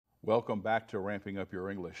Welcome back to Ramping Up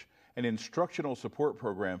Your English, an instructional support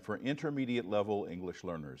program for intermediate level English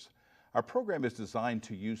learners. Our program is designed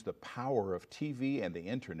to use the power of TV and the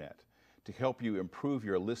internet to help you improve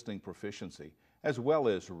your listening proficiency, as well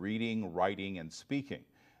as reading, writing, and speaking.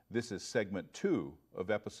 This is segment 2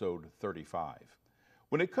 of episode 35.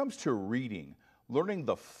 When it comes to reading, learning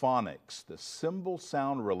the phonics, the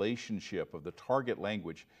symbol-sound relationship of the target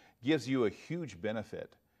language, gives you a huge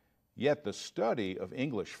benefit. Yet the study of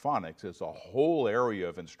English phonics is a whole area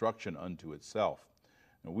of instruction unto itself.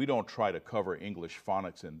 Now, we don't try to cover English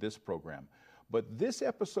phonics in this program, but this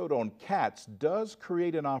episode on cats does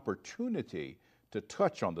create an opportunity to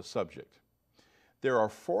touch on the subject. There are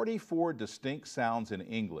 44 distinct sounds in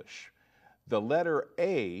English. The letter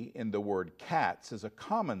A in the word cats is a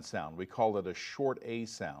common sound. We call it a short A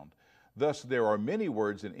sound. Thus, there are many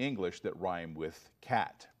words in English that rhyme with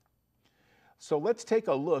cat. So let's take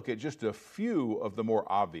a look at just a few of the more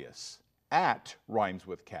obvious. At rhymes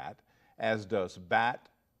with cat, as does bat,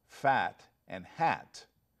 fat, and hat.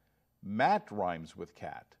 Mat rhymes with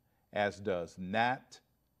cat, as does nat,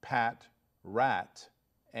 pat, rat,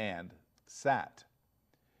 and sat.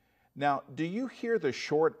 Now, do you hear the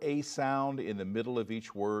short A sound in the middle of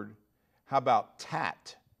each word? How about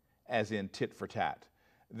tat, as in tit for tat?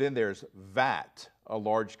 Then there's vat, a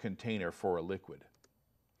large container for a liquid.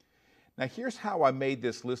 Now here's how I made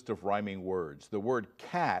this list of rhyming words. The word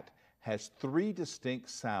cat has 3 distinct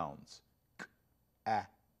sounds. K, a,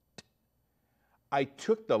 t. I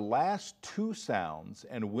took the last 2 sounds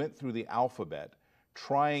and went through the alphabet,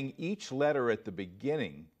 trying each letter at the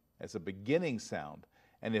beginning as a beginning sound,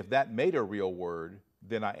 and if that made a real word,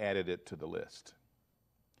 then I added it to the list.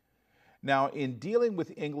 Now, in dealing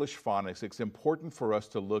with English phonics, it's important for us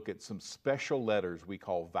to look at some special letters we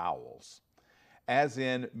call vowels. As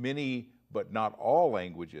in many, but not all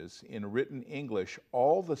languages, in written English,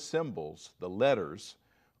 all the symbols, the letters,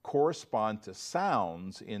 correspond to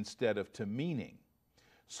sounds instead of to meaning.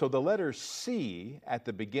 So the letter C at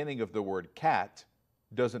the beginning of the word cat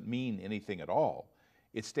doesn't mean anything at all.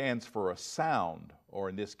 It stands for a sound, or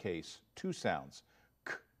in this case, 2 sounds,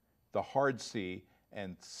 K, the hard C,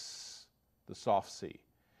 and S, the soft C.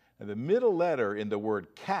 And the middle letter in the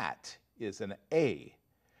word cat is an A.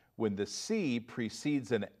 When the C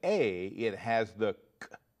precedes an A, it has the K,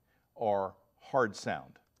 or hard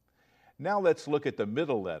sound. Now let's look at the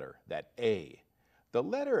middle letter, that A. The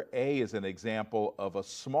letter A is an example of a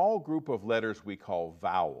small group of letters we call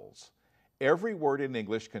vowels. Every word in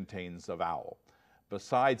English contains a vowel.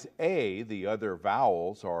 Besides A, the other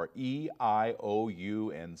vowels are E, I, O,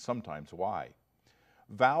 U, and sometimes Y.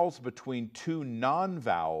 Vowels between 2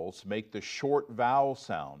 non-vowels make the short vowel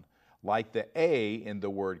sound, like the A in the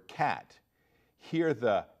word cat. Hear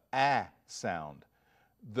the A sound.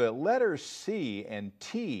 The letters C and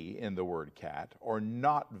T in the word cat are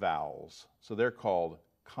not vowels, so they're called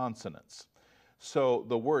consonants. So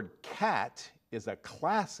the word cat is a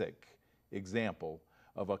classic example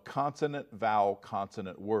of a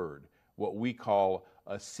consonant-vowel-consonant word, what we call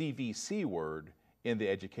a CVC word in the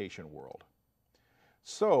education world.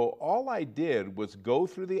 So all I did was go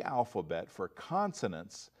through the alphabet for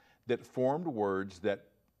consonants that formed words that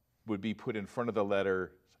would be put in front of the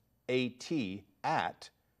letter AT, at,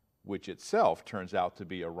 which itself turns out to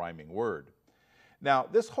be a rhyming word. Now,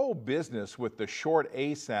 this whole business with the short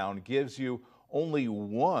A sound gives you only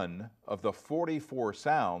one of the 44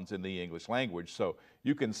 sounds in the English language, so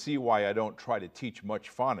you can see why I don't try to teach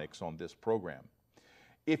much phonics on this program.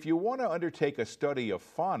 If you want to undertake a study of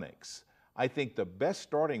phonics, I think the best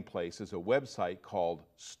starting place is a website called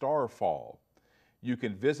Starfall. You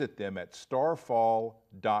can visit them at starfall.com.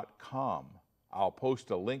 I'll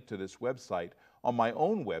post a link to this website on my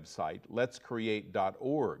own website,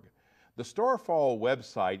 letscreate.org. The Starfall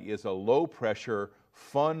website is a low-pressure,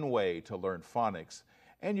 fun way to learn phonics,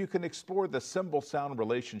 and you can explore the symbol-sound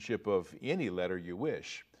relationship of any letter you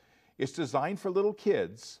wish. It's designed for little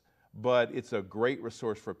kids, but it's a great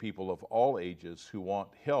resource for people of all ages who want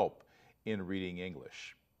help in reading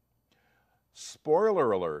English.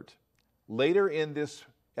 Spoiler alert, later in this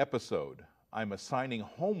episode, I'm assigning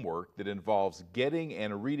homework that involves getting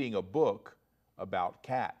and reading a book about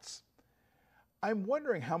cats. I'm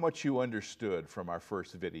wondering how much you understood from our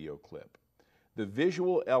first video clip. The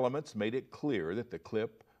visual elements made it clear that the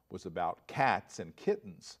clip was about cats and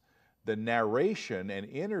kittens. The narration and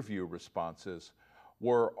interview responses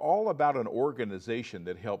were all about an organization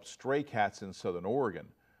that helps stray cats in Southern Oregon.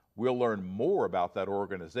 We'll learn more about that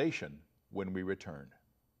organization when we return.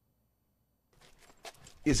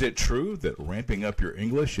 Is it true that ramping up your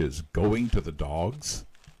English is going to the dogs?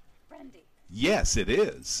 Brandy. Yes, it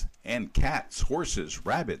is. And cats, horses,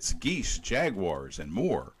 rabbits, geese, jaguars, and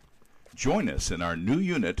more. Join us in our new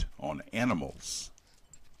unit on animals.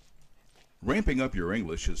 Ramping Up Your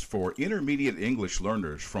English is for intermediate English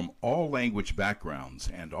learners from all language backgrounds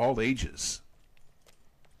and all ages.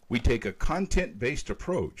 We take a content-based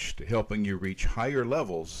approach to helping you reach higher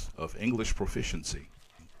levels of English proficiency.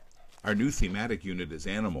 Our new thematic unit is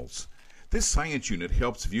animals. This science unit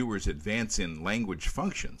helps viewers advance in language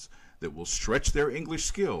functions that will stretch their English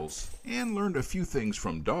skills and learn a few things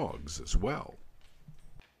from dogs as well.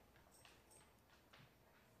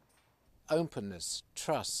 Openness,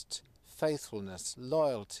 trust, faithfulness,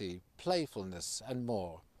 loyalty, playfulness, and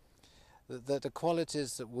more. The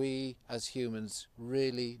qualities that we as humans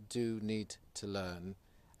really do need to learn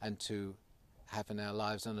and to have in our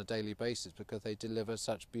lives on a daily basis because they deliver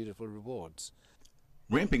such beautiful rewards.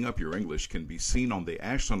 Ramping Up Your English can be seen on the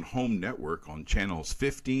Ashland Home Network on channels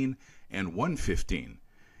 15 and 115.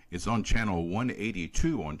 It's on channel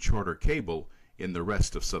 182 on Charter Cable in the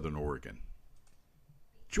rest of Southern Oregon.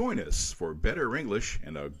 Join us for better English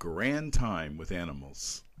and a grand time with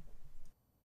animals.